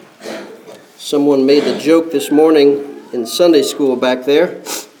Someone made the joke this morning in Sunday school back there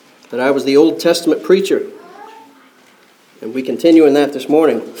that I was the Old Testament preacher. And we continue in that this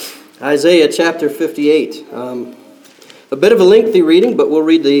morning. Isaiah chapter 58. A bit of a lengthy reading, but we'll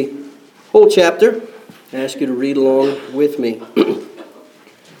read the whole chapter. I ask you to read along with me.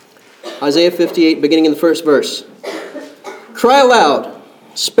 Isaiah 58, beginning in the first verse. Cry aloud,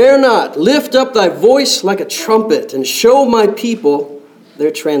 spare not, lift up thy voice like a trumpet, and show my people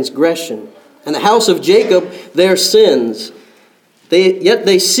their transgression, and the house of Jacob their sins. Yet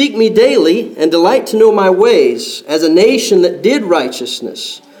they seek me daily, and delight to know my ways, as a nation that did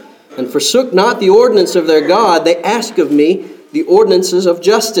righteousness, and forsook not the ordinance of their God. They ask of me the ordinances of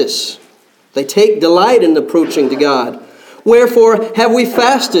justice. They take delight in approaching to God. Wherefore have we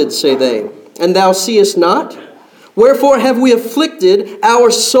fasted, say they, and thou seest not? Wherefore have we afflicted our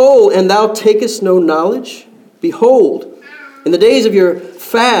soul, and thou takest no knowledge? Behold, in the days of your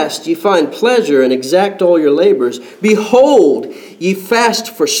fast ye find pleasure, and exact all your labors. Behold, ye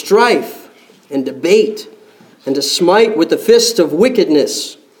fast for strife and debate, and to smite with the fist of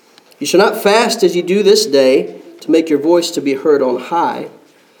wickedness. You shall not fast as ye do this day, to make your voice to be heard on high.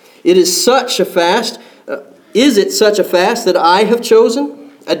 It is such a fast. Is it such a fast that I have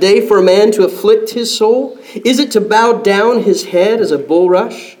chosen? A day for a man to afflict his soul? Is it to bow down his head as a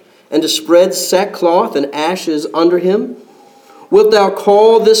bulrush, and to spread sackcloth and ashes under him? Wilt thou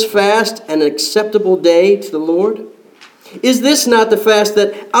call this fast an acceptable day to the Lord? Is this not the fast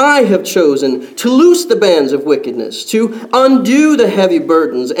that I have chosen, to loose the bands of wickedness, to undo the heavy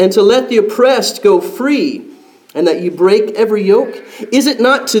burdens, and to let the oppressed go free, and that you break every yoke? Is it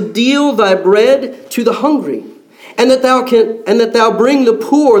not to deal thy bread to the hungry, and that thou bring the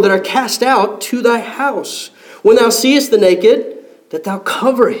poor that are cast out to thy house? When thou seest the naked, that thou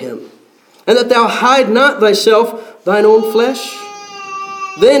cover him, and that thou hide not thyself thine own flesh?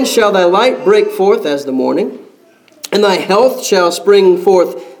 Then shall thy light break forth as the morning, and thy health shall spring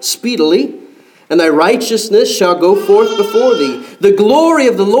forth speedily, and thy righteousness shall go forth before thee. The glory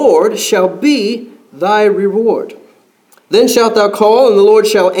of the Lord shall be thy reward. Then shalt thou call, and the Lord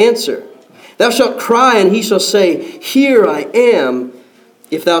shall answer. Thou shalt cry, and he shall say, Here I am.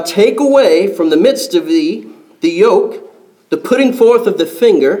 If thou take away from the midst of thee the yoke, the putting forth of the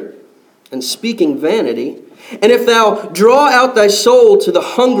finger, and speaking vanity, and if thou draw out thy soul to the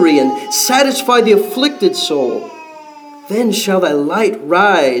hungry, and satisfy the afflicted soul, then shall thy light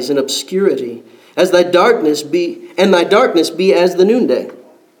rise in obscurity, as thy darkness be as the noonday.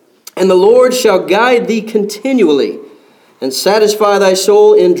 And the Lord shall guide thee continually, and satisfy thy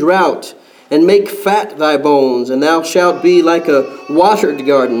soul in drought, and make fat thy bones, and thou shalt be like a watered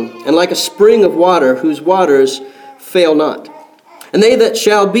garden, and like a spring of water, whose waters fail not. And they that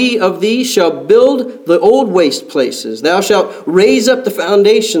shall be of thee shall build the old waste places. Thou shalt raise up the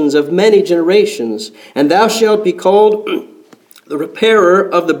foundations of many generations, and thou shalt be called the repairer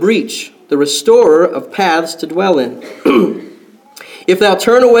of the breach, the restorer of paths to dwell in. If thou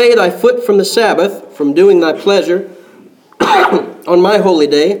turn away thy foot from the Sabbath, from doing thy pleasure on my holy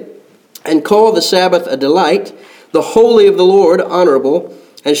day, and call the Sabbath a delight, the holy of the Lord honorable,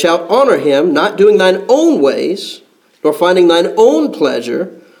 and shalt honor him, not doing thine own ways, nor finding thine own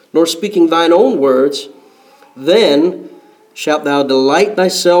pleasure, nor speaking thine own words, then shalt thou delight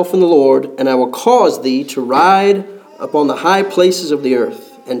thyself in the Lord, and I will cause thee to ride upon the high places of the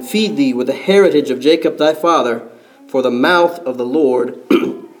earth, and feed thee with the heritage of Jacob thy father, for the mouth of the Lord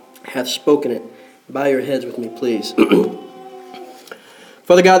hath spoken it. Bow your heads with me, please.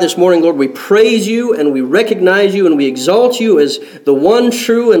 Father God, this morning, Lord, we praise you and we recognize you and we exalt you as the one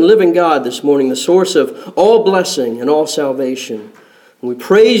true and living God this morning, the source of all blessing and all salvation. And we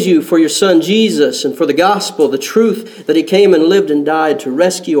praise you for your Son, Jesus, and for the gospel, the truth that he came and lived and died to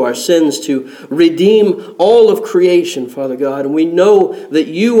rescue our sins, to redeem all of creation, Father God. And we know that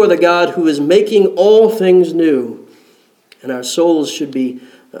you are the God who is making all things new. And our souls should be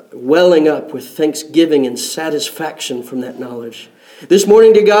welling up with thanksgiving and satisfaction from that knowledge. This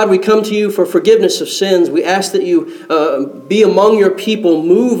morning, dear God, we come to you for forgiveness of sins. We ask that you be among your people,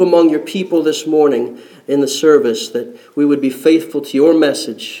 move among your people this morning in the service, that we would be faithful to your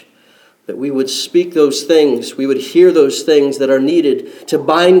message, that we would speak those things, we would hear those things that are needed to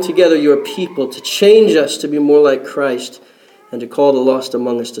bind together your people, to change us to be more like Christ, and to call the lost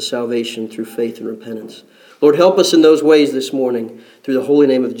among us to salvation through faith and repentance. Lord, help us in those ways this morning. Through the holy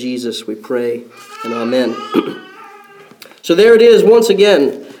name of Jesus, we pray, and amen. So there it is, once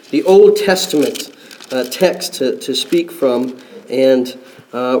again, the Old Testament text to speak from. And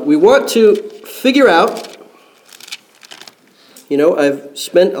we want to figure out, I've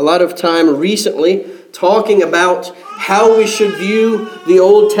spent a lot of time recently talking about how we should view the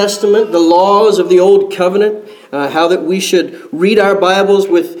Old Testament, the laws of the Old Covenant, how that we should read our Bibles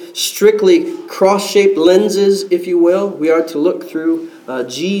with strictly cross-shaped lenses, if you will. We are to look through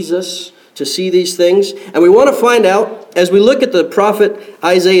Jesus to see these things. And we want to find out, as we look at the prophet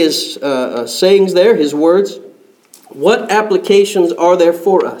Isaiah's sayings there, his words, what applications are there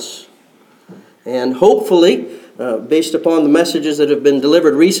for us? And hopefully, based upon the messages that have been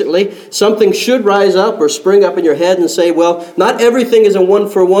delivered recently, something should rise up or spring up in your head and say, well, not everything is a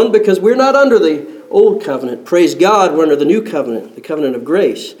one-for-one because we're not under the Old Covenant. Praise God, we're under the New Covenant, the Covenant of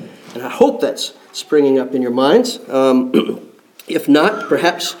Grace. And I hope that's springing up in your minds. If not,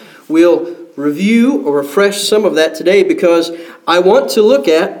 perhaps we'll review or refresh some of that today, because I want to look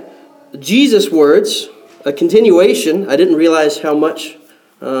at Jesus' words, a continuation. I didn't realize how much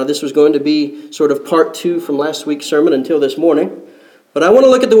this was going to be sort of part 2 from last week's sermon until this morning. But I want to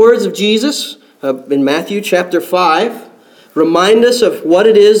look at the words of Jesus in Matthew chapter 5, remind us of what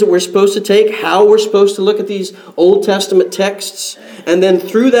it is that we're supposed to take, how we're supposed to look at these Old Testament texts, and then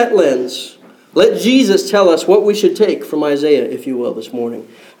through that lens, let Jesus tell us what we should take from Isaiah, if you will, this morning.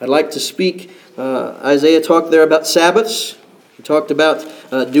 I'd like to speak, Isaiah talked there about Sabbaths. He talked about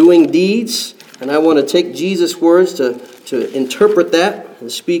doing deeds. And I want to take Jesus' words to interpret that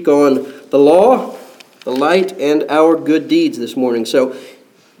and speak on the law, the light, and our good deeds this morning. So,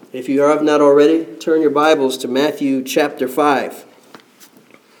 if you have not already, turn your Bibles to Matthew chapter 5.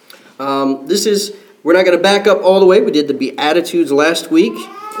 We're not going to back up all the way. We did the Beatitudes last week.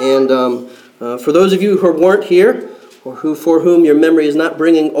 And for those of you who weren't here, or for whom your memory is not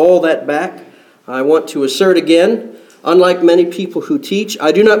bringing all that back, I want to assert again, unlike many people who teach,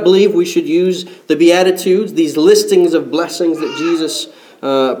 I do not believe we should use the Beatitudes, these listings of blessings that Jesus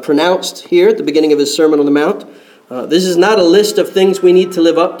pronounced here at the beginning of his Sermon on the Mount. This is not a list of things we need to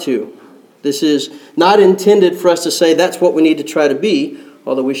live up to. This is not intended for us to say that's what we need to try to be,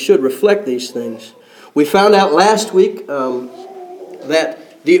 although we should reflect these things. We found out last week that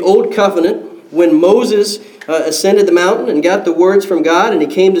the Old Covenant, when Moses ascended the mountain and got the words from God, and he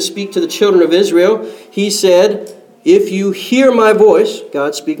came to speak to the children of Israel, he said, if you hear my voice,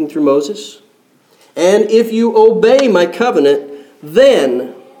 God speaking through Moses, and if you obey my covenant,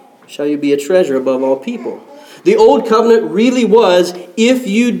 then shall you be a treasure above all people. The Old Covenant really was, if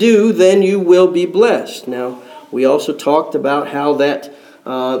you do, then you will be blessed. Now, we also talked about how that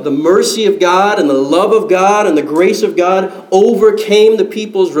the mercy of God and the love of God and the grace of God overcame the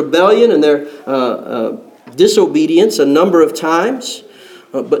people's rebellion and their disobedience a number of times.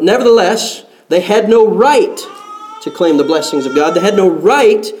 But nevertheless, they had no right to claim the blessings of God. They had no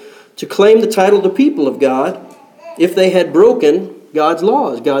right to claim the title the people of God if they had broken God's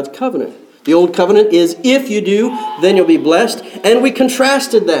laws, God's covenant. The Old Covenant is, if you do, then you'll be blessed. And we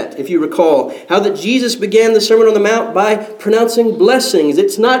contrasted that, if you recall, how that Jesus began the Sermon on the Mount by pronouncing blessings.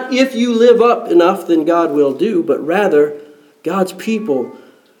 It's not if you live up enough, then God will do, but rather, God's people,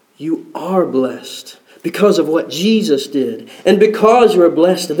 you are blessed because of what Jesus did. And because you're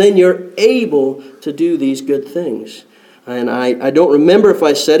blessed, then you're able to do these good things. And I don't remember if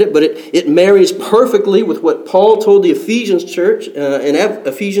I said it, but it marries perfectly with what Paul told the Ephesians church in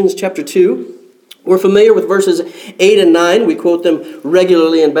Ephesians chapter 2. We're familiar with verses 8 and 9. We quote them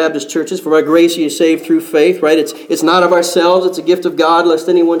regularly in Baptist churches. For by grace you are saved through faith, right? It's not of ourselves. It's a gift of God, lest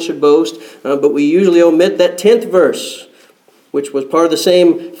anyone should boast. But we usually omit that 10th verse, which was part of the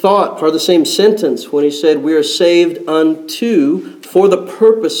same thought, part of the same sentence, when he said, we are saved unto, for the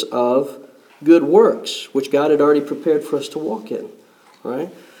purpose of, good works, which God had already prepared for us to walk in. All right?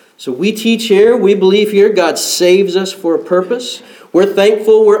 So we teach here, we believe here, God saves us for a purpose. We're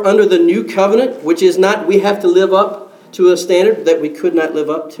thankful we're under the new covenant, which is not we have to live up to a standard that we could not live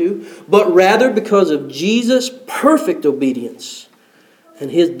up to, but rather because of Jesus' perfect obedience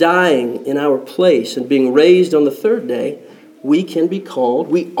and his dying in our place and being raised on the third day, we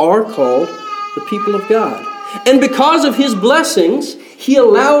are called the people of God. And because of his blessings, he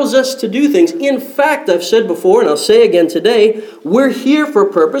allows us to do things. In fact, I've said before, and I'll say again today, we're here for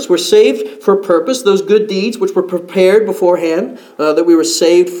a purpose. We're saved for a purpose. Those good deeds which were prepared beforehand, that we were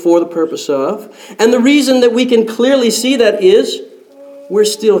saved for the purpose of. And the reason that we can clearly see that is we're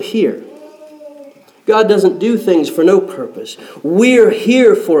still here. God doesn't do things for no purpose. We're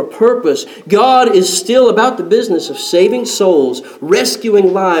here for a purpose. God is still about the business of saving souls,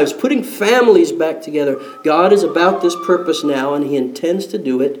 rescuing lives, putting families back together. God is about this purpose now, and he intends to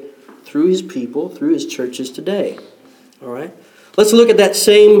do it through his people, through his churches today. All right? Let's look at that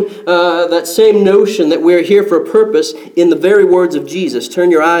same notion that we're here for a purpose in the very words of Jesus.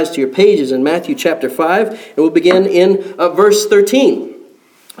 Turn your eyes to your pages in Matthew chapter 5, and we'll begin in verse 13.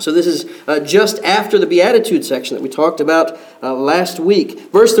 So this is just after the Beatitude section that we talked about last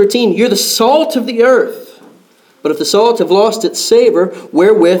week. Verse 13, you're the salt of the earth. But if the salt have lost its savor,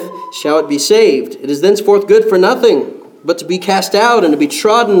 wherewith shall it be saved? It is thenceforth good for nothing, but to be cast out and to be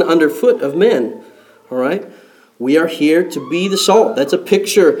trodden under foot of men. All right? We are here to be the salt. That's a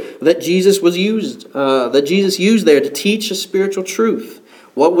picture that Jesus used there to teach a spiritual truth.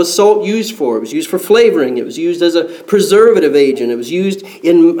 What was salt used for? It was used for flavoring. It was used as a preservative agent. It was used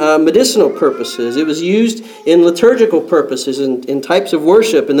in medicinal purposes. It was used in liturgical purposes and in types of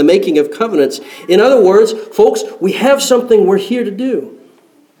worship and the making of covenants. In other words, folks, we have something we're here to do.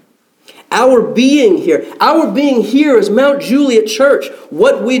 Our being here as Mount Juliet Church,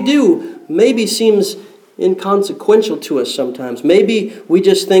 what we do maybe seems inconsequential to us sometimes. Maybe we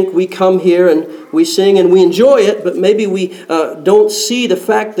just think we come here and we sing and we enjoy it, but maybe we don't see the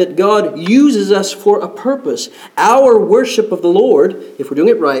fact that God uses us for a purpose. Our worship of the Lord, if we're doing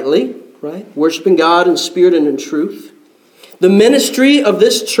it rightly, right? Worshiping God in spirit and in truth. The ministry of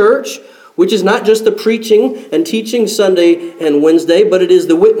this church, which is not just the preaching and teaching Sunday and Wednesday, but it is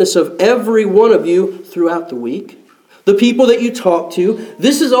the witness of every one of you throughout the week. The people that you talk to,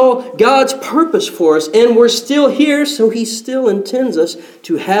 this is all God's purpose for us, and we're still here, so He still intends us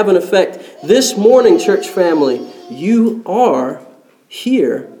to have an effect. This morning, church family, you are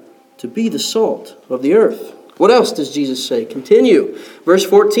here to be the salt of the earth. What else does Jesus say? Continue. Verse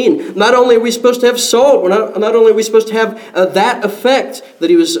 14. Not only are we supposed to have salt, not only are we supposed to have that effect that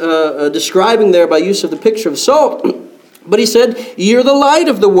He was describing there by use of the picture of salt, but He said, you're the light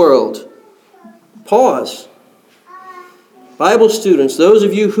of the world. Pause. Bible students, those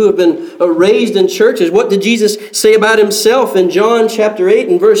of you who have been raised in churches, what did Jesus say about Himself in John chapter 8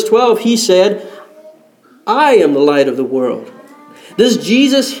 and verse 12? He said, I am the light of the world. Does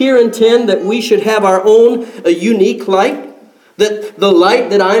Jesus here intend that we should have our own unique light? That the light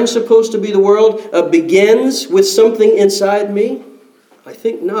that I'm supposed to be the world begins with something inside me? I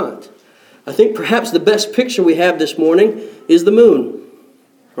think not. I think perhaps the best picture we have this morning is the moon.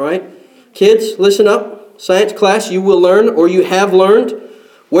 All right? Kids, listen up. Science class, you will learn, or you have learned,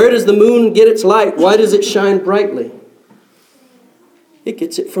 where does the moon get its light? Why does it shine brightly? It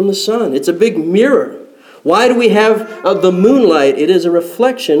gets it from the sun. It's a big mirror. Why do we have the moonlight? It is a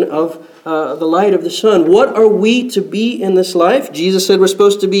reflection of the light of the sun. What are we to be in this life? Jesus said we're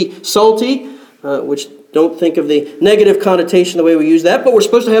supposed to be salty, which don't think of the negative connotation the way we use that, but we're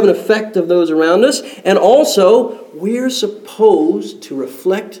supposed to have an effect of those around us. And also, we're supposed to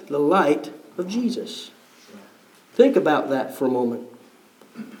reflect the light of Jesus. Think about that for a moment.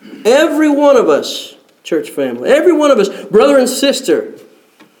 Every one of us, church family, every one of us, brother and sister,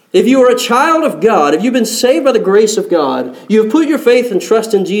 if you are a child of God, if you've been saved by the grace of God, you have put your faith and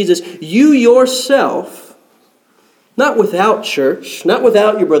trust in Jesus, you yourself, not without church, not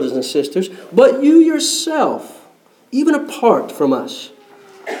without your brothers and sisters, but you yourself, even apart from us,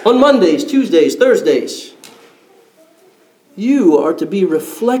 on Mondays, Tuesdays, Thursdays, you are to be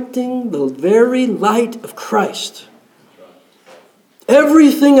reflecting the very light of Christ.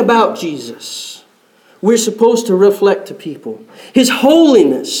 Everything about Jesus, we're supposed to reflect to people. His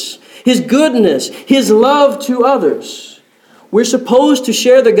holiness, His goodness, His love to others. We're supposed to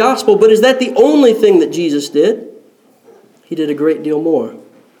share the gospel, but is that the only thing that Jesus did? He did a great deal more.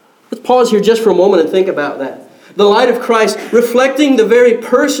 Let's pause here just for a moment and think about that. The light of Christ, reflecting the very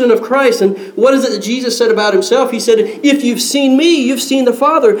person of Christ. And what is it that Jesus said about Himself? He said, if you've seen me, you've seen the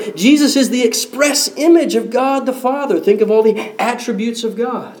Father. Jesus is the express image of God the Father. Think of all the attributes of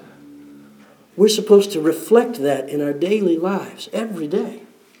God. We're supposed to reflect that in our daily lives, every day.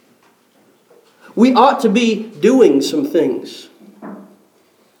 We ought to be doing some things.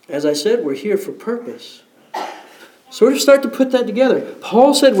 As I said, we're here for purpose. So we're to start to put that together.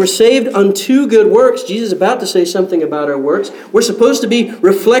 Paul said we're saved unto good works. Jesus is about to say something about our works. We're supposed to be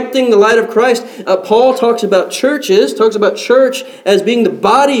reflecting the light of Christ. Paul talks about church as being the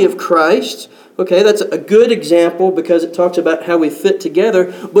body of Christ. Okay, that's a good example because it talks about how we fit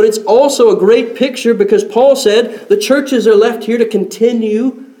together. But it's also a great picture because Paul said the churches are left here to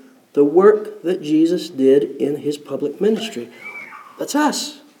continue the work that Jesus did in His public ministry. That's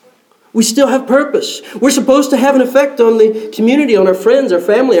us. We still have purpose. We're supposed to have an effect on the community, on our friends, our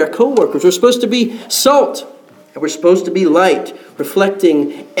family, our co-workers. We're supposed to be salt. And we're supposed to be light,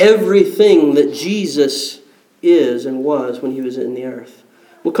 reflecting everything that Jesus is and was when He was in the earth.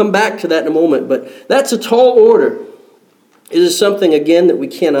 We'll come back to that in a moment, but that's a tall order. It is something, again, that we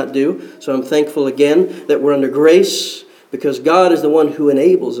cannot do. So I'm thankful again that we're under grace because God is the one who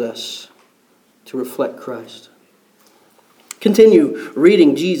enables us to reflect Christ. Continue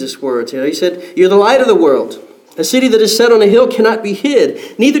reading Jesus' words. He said, you're the light of the world. A city that is set on a hill cannot be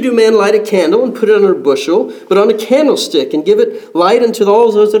hid. Neither do men light a candle and put it under a bushel, but on a candlestick, and give it light unto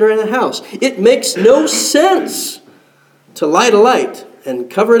all those that are in the house. It makes no sense to light a light and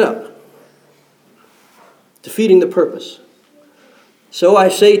cover it up, defeating the purpose. So I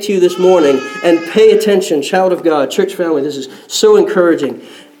say to you this morning, and pay attention, child of God, church family, this is so encouraging.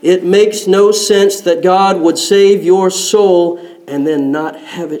 It makes no sense that God would save your soul and then not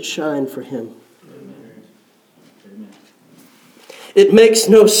have it shine for Him. It makes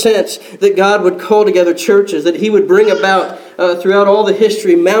no sense that God would call together churches, that He would bring about throughout all the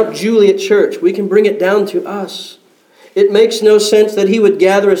history, Mount Juliet Church. We can bring it down to us. It makes no sense that He would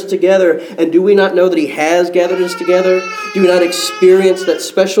gather us together. And do we not know that He has gathered us together? Do we not experience that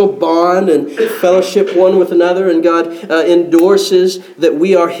special bond and fellowship one with another? And God endorses that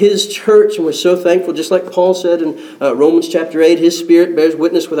we are His church. And we're so thankful, just like Paul said in Romans chapter 8, His Spirit bears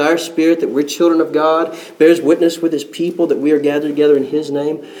witness with our spirit that we're children of God, bears witness with His people that we are gathered together in His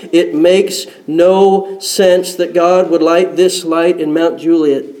name. It makes no sense that God would light this light in Mount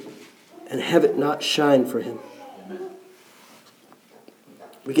Juliet and have it not shine for Him.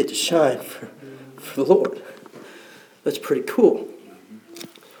 We get to shine for the Lord. That's pretty cool.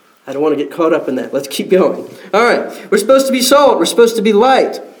 I don't want to get caught up in that. Let's keep going. All right. We're supposed to be salt. We're supposed to be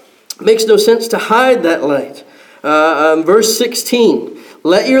light. It makes no sense to hide that light. Verse 16.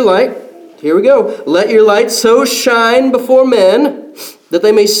 Let your light, here we go. Let your light so shine before men that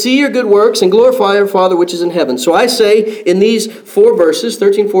they may see your good works and glorify your Father which is in heaven. So I say in these 4 verses,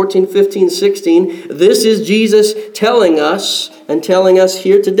 13, 14, 15, 16, this is Jesus telling us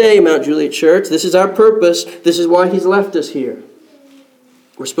here today, Mount Juliet Church. This is our purpose. This is why He's left us here.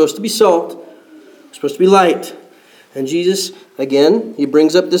 We're supposed to be salt. We're supposed to be light. And Jesus, again, He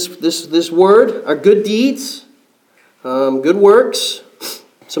brings up this word, our good deeds, good works.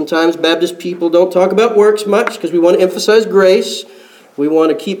 Sometimes Baptist people don't talk about works much because we want to emphasize grace. We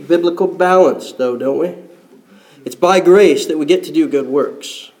want to keep biblical balance, though, don't we? It's by grace that we get to do good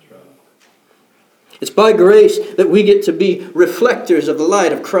works. It's by grace that we get to be reflectors of the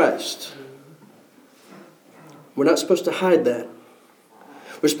light of Christ. We're not supposed to hide that.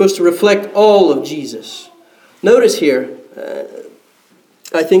 We're supposed to reflect all of Jesus. Notice here,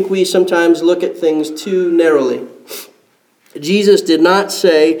 I think we sometimes look at things too narrowly. Jesus did not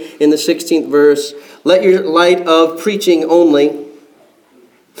say in the 16th verse, let your light of preaching only,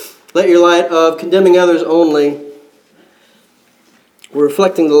 let your light of condemning others only. We're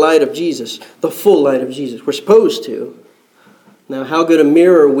reflecting the light of Jesus, the full light of Jesus. We're supposed to. Now, how good a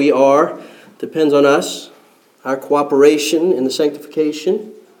mirror we are depends on us, our cooperation in the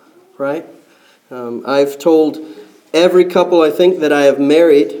sanctification, right? I've told every couple, I think, that I have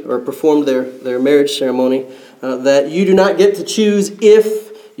married or performed their marriage ceremony that you do not get to choose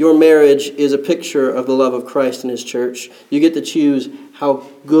if your marriage is a picture of the love of Christ and His church. You get to choose how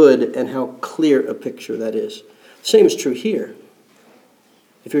good and how clear a picture that is. The same is true here.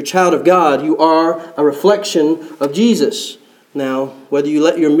 If you're a child of God, you are a reflection of Jesus. Now, whether you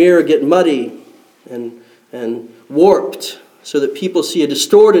let your mirror get muddy and warped so that people see a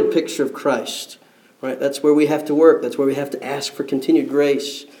distorted picture of Christ, right? That's where we have to work. That's where we have to ask for continued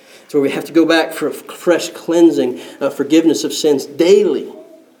grace. That's where we have to go back for fresh cleansing, forgiveness of sins daily.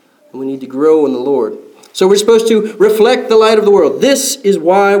 And we need to grow in the Lord. So we're supposed to reflect the light of the world. This is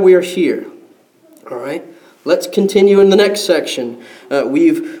why we are here. All right? Let's continue in the next section.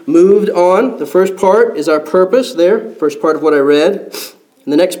 We've moved on. The first part is our purpose there. First part of what I read. In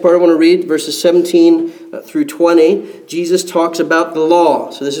the next part I want to read verses 17 through 20. Jesus talks about the law.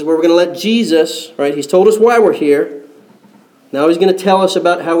 So this is where we're going to let Jesus, right? He's told us why we're here. Now He's going to tell us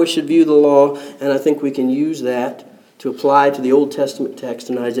about how we should view the law. And I think we can use that to apply to the Old Testament text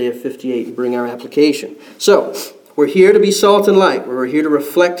in Isaiah 58 and bring our application. So, we're here to be salt and light. We're here to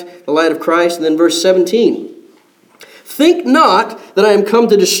reflect the light of Christ. And then verse 17. Think not that I am come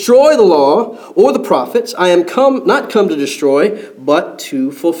to destroy the law or the prophets. I am not come to destroy, but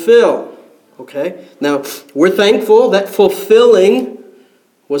to fulfill. Okay? Now, we're thankful that fulfilling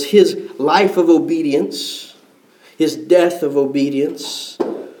was His life of obedience, His death of obedience,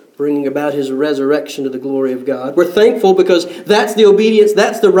 bringing about His resurrection to the glory of God. We're thankful because that's the obedience,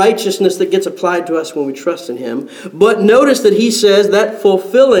 that's the righteousness that gets applied to us when we trust in Him. But notice that He says that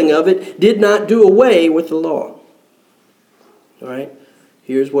fulfilling of it did not do away with the law. All right?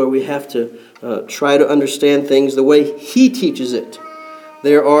 Here's where we have to try to understand things the way He teaches it.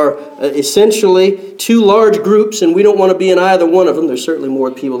 There are essentially two large groups, and we don't want to be in either one of them. There's certainly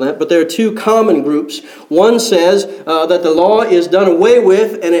more people than that, but there are two common groups. One says that the law is done away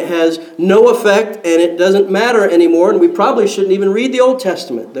with, and it has no effect, and it doesn't matter anymore, and we probably shouldn't even read the Old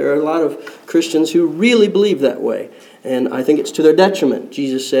Testament. There are a lot of Christians who really believe that way, and I think it's to their detriment.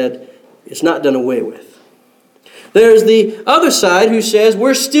 Jesus said it's not done away with. There's the other side who says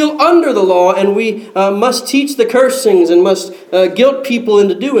we're still under the law and we must teach the cursings and must guilt people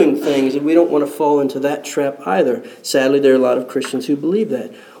into doing things. And we don't want to fall into that trap either. Sadly, there are a lot of Christians who believe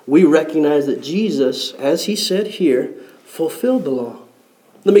that. We recognize that Jesus, as he said here, fulfilled the law.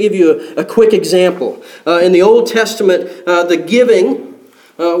 Let me give you a quick example. In the Old Testament, the giving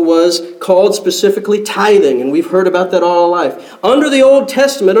was called specifically tithing, and we've heard about that all our life. Under the Old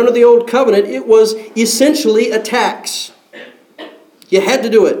Testament, under the Old Covenant, it was essentially a tax. You had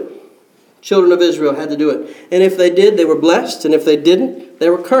to do it. Children of Israel had to do it. And if they did, they were blessed, and if they didn't, they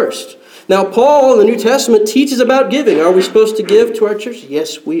were cursed. Now, Paul in the New Testament teaches about giving. Are we supposed to give to our church?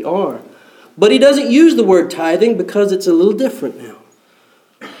 Yes, we are. But he doesn't use the word tithing because it's a little different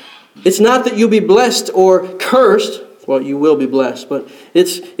now. It's not that you'll be blessed or cursed. Well, you will be blessed, but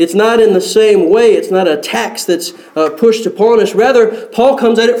it's not in the same way. It's not a tax that's pushed upon us. Rather, Paul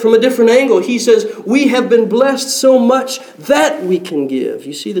comes at it from a different angle. He says, we have been blessed so much that we can give.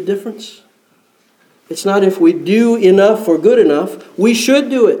 You see the difference? It's not if we do enough or good enough. We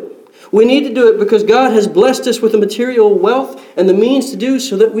should do it. We need to do it because God has blessed us with the material wealth and the means to do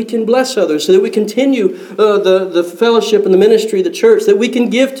so that we can bless others, so that we continue the fellowship and the ministry of the church, that we can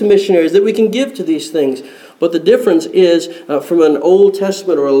give to missionaries, that we can give to these things. But the difference is, from an Old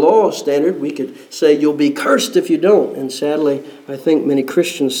Testament or a law standard, we could say you'll be cursed if you don't. And sadly, I think many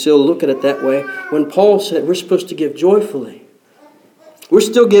Christians still look at it that way. When Paul said we're supposed to give joyfully, we're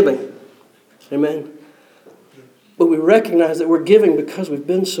still giving. Amen. But we recognize that we're giving because we've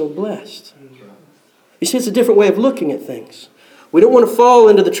been so blessed. You see, it's a different way of looking at things. We don't want to fall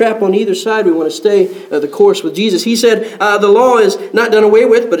into the trap on either side. We want to stay the course with Jesus. He said the law is not done away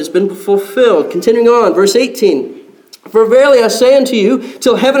with, but it's been fulfilled. Continuing on, verse 18. For verily I say unto you,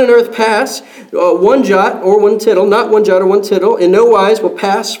 till heaven and earth pass, one jot or one tittle, not one jot or one tittle, in no wise will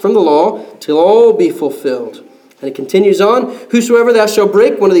pass from the law, till all be fulfilled. And it continues on, whosoever thou shalt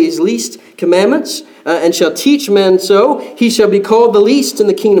break one of these least commandments, and shall teach men so, he shall be called the least in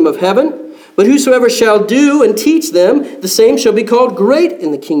the kingdom of heaven. But whosoever shall do and teach them, the same shall be called great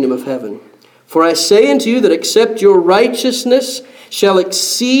in the kingdom of heaven. For I say unto you that except your righteousness shall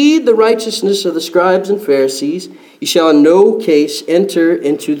exceed the righteousness of the scribes and Pharisees, ye shall in no case enter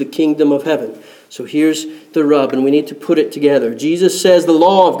into the kingdom of heaven. So here's the rub, and we need to put it together. Jesus says the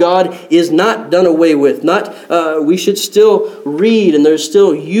law of God is not done away with. We should still read, and there's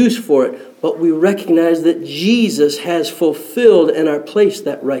still use for it. But we recognize that Jesus has fulfilled in our place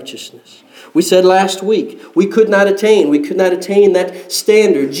that righteousness. We said last week, we could not attain that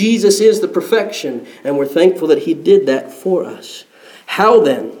standard. Jesus is the perfection, and we're thankful that He did that for us. How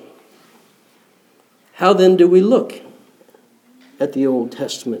then? How then do we look at the Old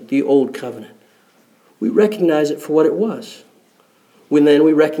Testament, the Old Covenant? We recognize it for what it was. Then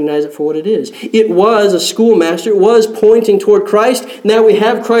we recognize it for what it is. It was a schoolmaster. It was pointing toward Christ. Now we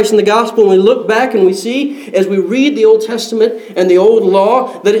have Christ in the gospel, and we look back and we see, as we read the Old Testament and the Old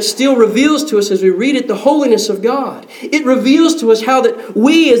Law, that it still reveals to us, as we read it, the holiness of God. It reveals to us how that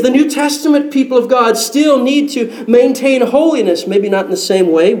we, as the New Testament people of God, still need to maintain holiness. Maybe not in the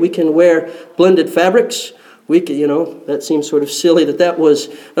same way. We can wear blended fabrics. We can, that seems sort of silly that was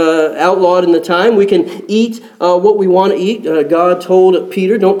outlawed in the time. We can eat what we want to eat. God told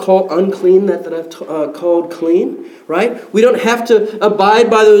Peter, don't call unclean that I've called clean, right? We don't have to abide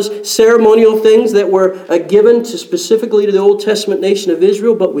by those ceremonial things that were given specifically to the Old Testament nation of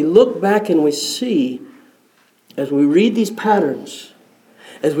Israel, but we look back and we see, as we read these patterns,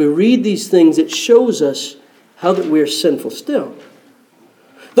 as we read these things, it shows us how that we are sinful still.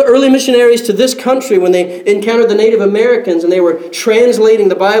 The early missionaries to this country, when they encountered the Native Americans and they were translating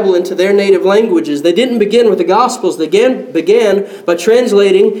the Bible into their native languages, they didn't begin with the Gospels. They began by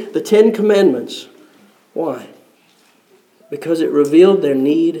translating the Ten Commandments. Why? Because it revealed their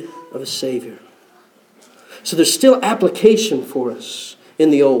need of a Savior. So there's still application for us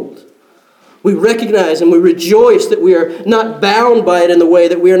in the Old. We recognize and we rejoice that we are not bound by it in the way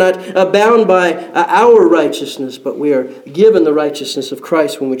that we are not bound by our righteousness, but we are given the righteousness of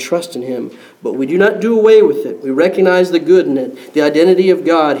Christ when we trust in Him. But we do not do away with it. We recognize the good in it, the identity of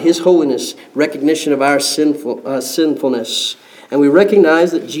God, His holiness, recognition of our sinfulness. And we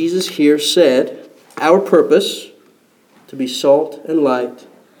recognize that Jesus here said, our purpose, to be salt and light,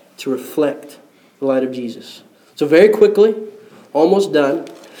 to reflect the light of Jesus. So very quickly, almost done.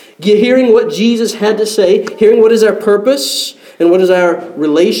 Hearing what Jesus had to say, hearing what is our purpose and what is our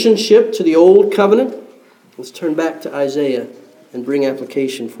relationship to the old covenant. Let's turn back to Isaiah and bring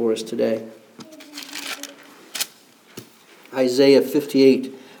application for us today. Isaiah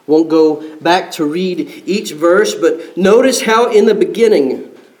 58. Won't go back to read each verse, but notice how in the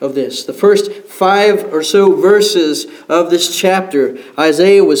beginning of this, the first 5 or so verses of this chapter,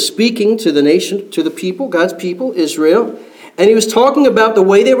 Isaiah was speaking to the nation, to the people, God's people, Israel, and he was talking about the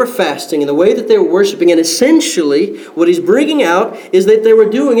way they were fasting and the way that they were worshiping, and essentially what he's bringing out is that they were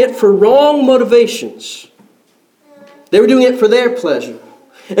doing it for wrong motivations. They were doing it for their pleasure.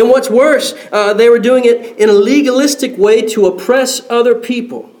 And what's worse, they were doing it in a legalistic way to oppress other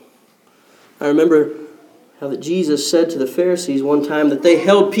people. I remember how that Jesus said to the Pharisees one time that they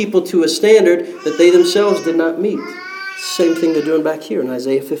held people to a standard that they themselves did not meet. Same thing they're doing back here in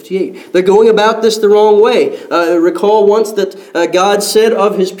Isaiah 58. They're going about this the wrong way. Recall once that God said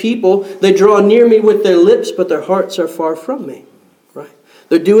of his people, they draw near me with their lips, but their hearts are far from me. Right?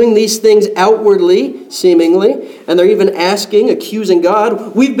 They're doing these things outwardly, seemingly, and they're even asking, accusing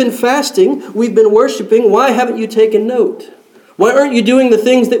God, we've been fasting, we've been worshiping, why haven't you taken note? Why aren't you doing the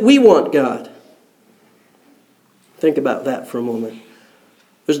things that we want, God? Think about that for a moment.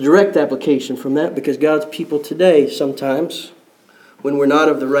 There's direct application from that because God's people today sometimes, when we're not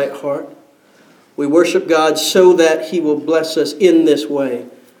of the right heart, we worship God so that he will bless us in this way.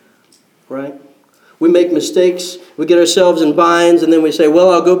 Right? We make mistakes, we get ourselves in binds, and then we say,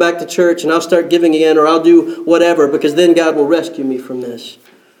 well, I'll go back to church and I'll start giving again, or I'll do whatever because then God will rescue me from this.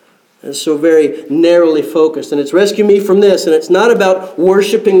 It's so very narrowly focused. And it's rescue me from this. And it's not about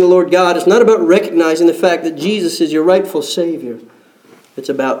worshiping the Lord God. It's not about recognizing the fact that Jesus is your rightful Savior. It's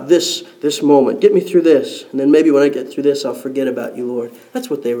about this moment. Get me through this. And then maybe when I get through this, I'll forget about you, Lord. That's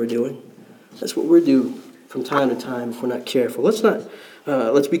what they were doing. That's what we do from time to time if we're not careful.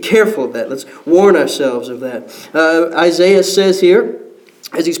 Let's be careful of that. Let's warn ourselves of that. Isaiah says here,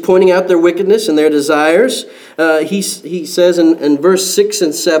 as he's pointing out their wickedness and their desires, he says in verse 6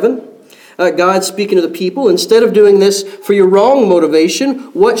 and 7, God speaking to the people, instead of doing this for your wrong motivation,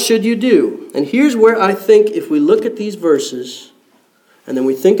 what should you do? And here's where I think if we look at these verses, and then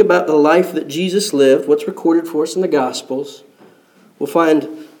we think about the life that Jesus lived, what's recorded for us in the Gospels, we'll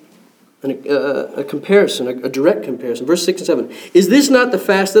find a comparison, a direct comparison. Verse 6 and 7. Is this not the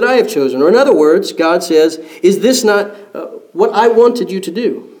fast that I have chosen? Or in other words, God says, is this not what I wanted you to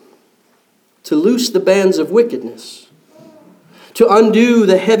do? To loose the bands of wickedness, to undo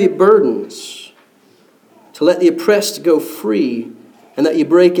the heavy burdens, to let the oppressed go free, and that you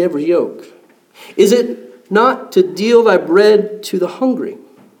break every yoke? Is it not to deal thy bread to the hungry,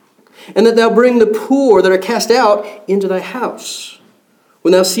 and that thou bring the poor that are cast out into thy house?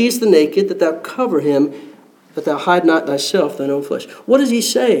 When thou seest the naked, that thou cover him, that thou hide not thyself thine own flesh. What is he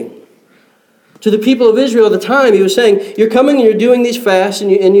saying? To the people of Israel at the time, he was saying, you're coming and you're doing these fasts,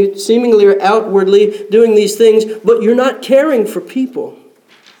 and you seemingly are outwardly doing these things, but you're not caring for people.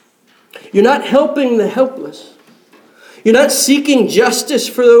 You're not helping the helpless. You're not seeking justice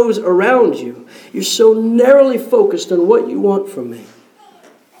for those around you. You're so narrowly focused on what you want from me.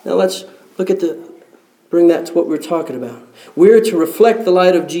 Now let's bring that to what we're talking about. We're to reflect the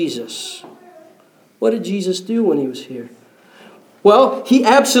light of Jesus. What did Jesus do when he was here? Well, he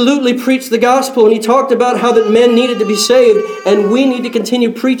absolutely preached the gospel, and he talked about how that men needed to be saved, and we need to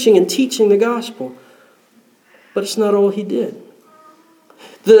continue preaching and teaching the gospel. But it's not all he did.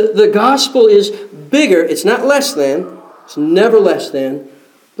 The gospel is bigger. It's not less than. It's never less than.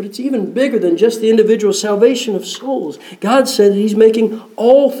 But it's even bigger than just the individual salvation of souls. God said that he's making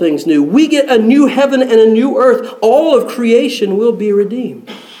all things new. We get a new heaven and a new earth. All of creation will be redeemed.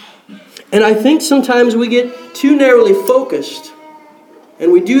 And I think sometimes we get too narrowly focused.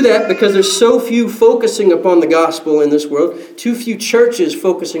 And we do that because there's so few focusing upon the gospel in this world. Too few churches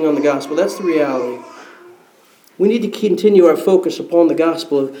focusing on the gospel. That's the reality. We need to continue our focus upon the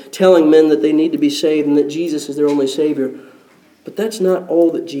gospel of telling men that they need to be saved and that Jesus is their only Savior. But that's not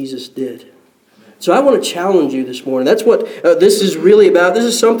all that Jesus did. So I want to challenge you this morning. That's what this is really about. This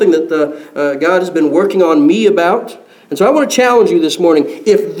is something that God has been working on me about. And so I want to challenge you this morning.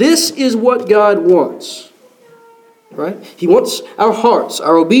 If this is what God wants, right? He wants our hearts,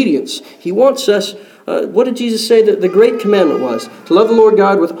 our obedience. He wants us, what did Jesus say that the great commandment was? To love the Lord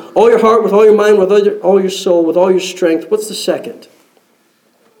God with all your heart, with all your mind, with all your soul, with all your strength. What's the second?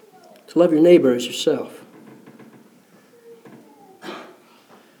 To love your neighbor as yourself.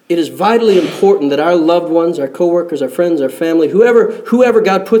 It is vitally important that our loved ones, our coworkers, our friends, our family, whoever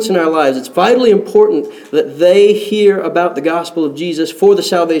God puts in our lives, it's vitally important that they hear about the gospel of Jesus for the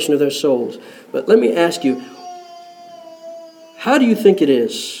salvation of their souls. But let me ask you, How do you think it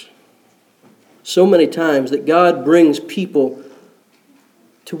is so many times that God brings people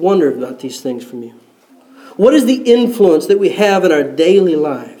to wonder about these things from you? What is the influence that we have in our daily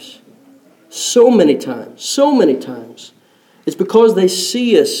lives? So many times, it's because they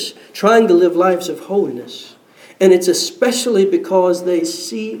see us trying to live lives of holiness. And it's especially because they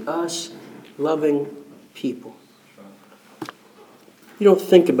see us loving people. You don't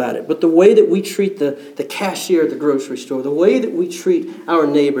think about it, but the way that we treat the cashier at the grocery store, the way that we treat our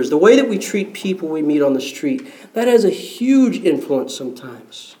neighbors, the way that we treat people we meet on the street, that has a huge influence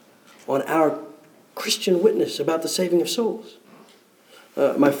sometimes on our Christian witness about the saving of souls.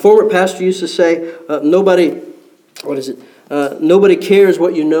 My former pastor used to say, nobody cares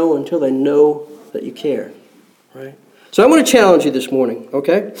what you know until they know that you care. Right? So I want to challenge you this morning,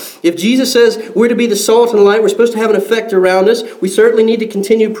 okay? If Jesus says we're to be the salt and the light, we're supposed to have an effect around us, we certainly need to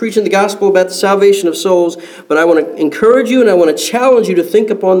continue preaching the gospel about the salvation of souls, but I want to encourage you and I want to challenge you to think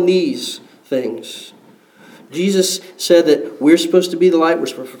upon these things. Jesus said that we're supposed to be the light, we're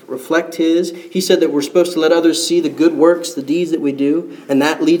supposed to reflect His. He said that we're supposed to let others see the good works, the deeds that we do, and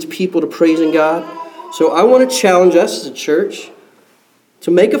that leads people to praising God. So I want to challenge us as a church to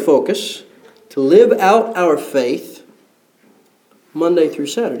make a focus, to live out our faith Monday through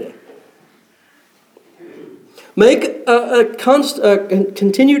Saturday. Make a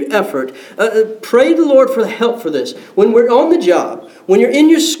continued effort. Pray to the Lord for the help for this. When we're on the job, when you're in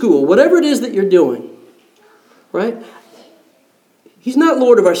your school, whatever it is that you're doing, right? He's not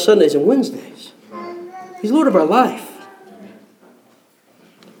Lord of our Sundays and Wednesdays. He's Lord of our life.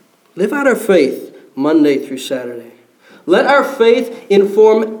 Live out our faith Monday through Saturday. Let our faith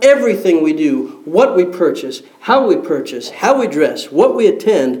inform everything we do, what we purchase, how we dress, what we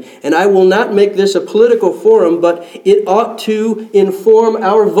attend. And I will not make this a political forum, but it ought to inform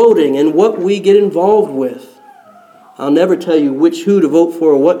our voting and what we get involved with. I'll never tell you who to vote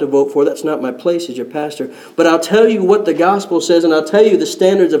for or what to vote for. That's not my place as your pastor. But I'll tell you what the gospel says, and I'll tell you the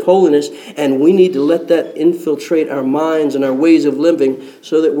standards of holiness, and we need to let that infiltrate our minds and our ways of living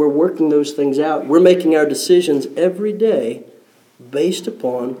so that we're working those things out. We're making our decisions every day based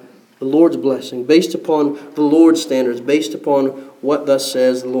upon the Lord's blessing, based upon the Lord's standards, based upon what thus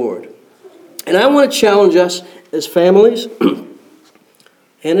says the Lord. And I want to challenge us as families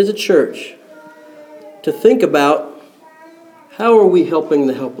and as a church to think about, how are we helping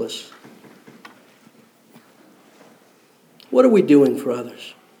the helpless? What are we doing for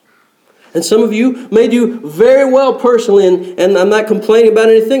others? And some of you may do very well personally, and I'm not complaining about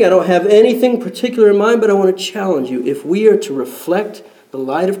anything. I don't have anything particular in mind, but I want to challenge you. If we are to reflect the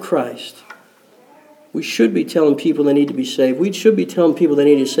light of Christ, we should be telling people they need to be saved. We should be telling people they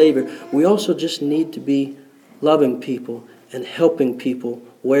need a Savior. We also just need to be loving people and helping people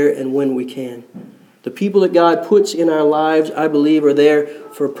where and when we can. The people that God puts in our lives, I believe, are there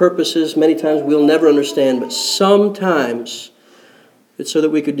for purposes many times we'll never understand, but sometimes it's so that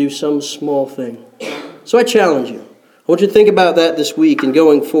we could do some small thing. So I challenge you. I want you to think about that this week and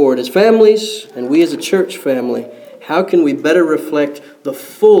going forward. As families, and we as a church family, how can we better reflect the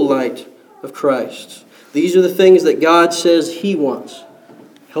full light of Christ? These are the things that God says He wants.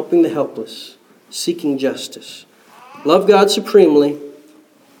 Helping the helpless, seeking justice. Love God supremely.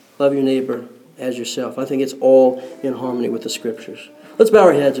 Love your neighbor as yourself. I think it's all in harmony with the Scriptures. Let's bow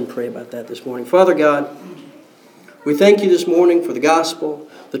our heads and pray about that this morning. Father God, we thank you this morning for the gospel,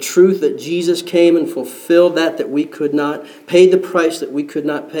 the truth that Jesus came and fulfilled that we could not, paid the price that we could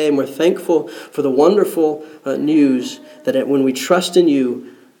not pay, and we're thankful for the wonderful news that when we trust in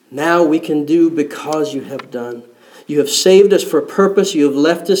you, now we can do because you have done. You have saved us for a purpose. You have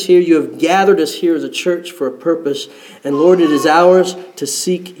left us here. You have gathered us here as a church for a purpose. And Lord, it is ours to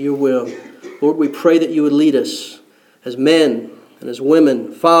seek your will. Lord, we pray that you would lead us as men and as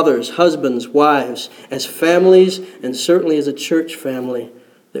women, fathers, husbands, wives, as families, and certainly as a church family,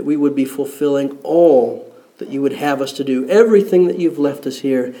 that we would be fulfilling all that you would have us to do, everything that you've left us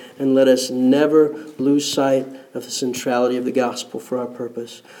here, and let us never lose sight of the centrality of the gospel for our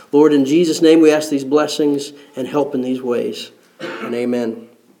purpose. Lord, in Jesus' name we ask these blessings and help in these ways. And amen.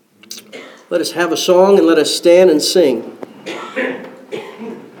 Let us have a song and let us stand and sing.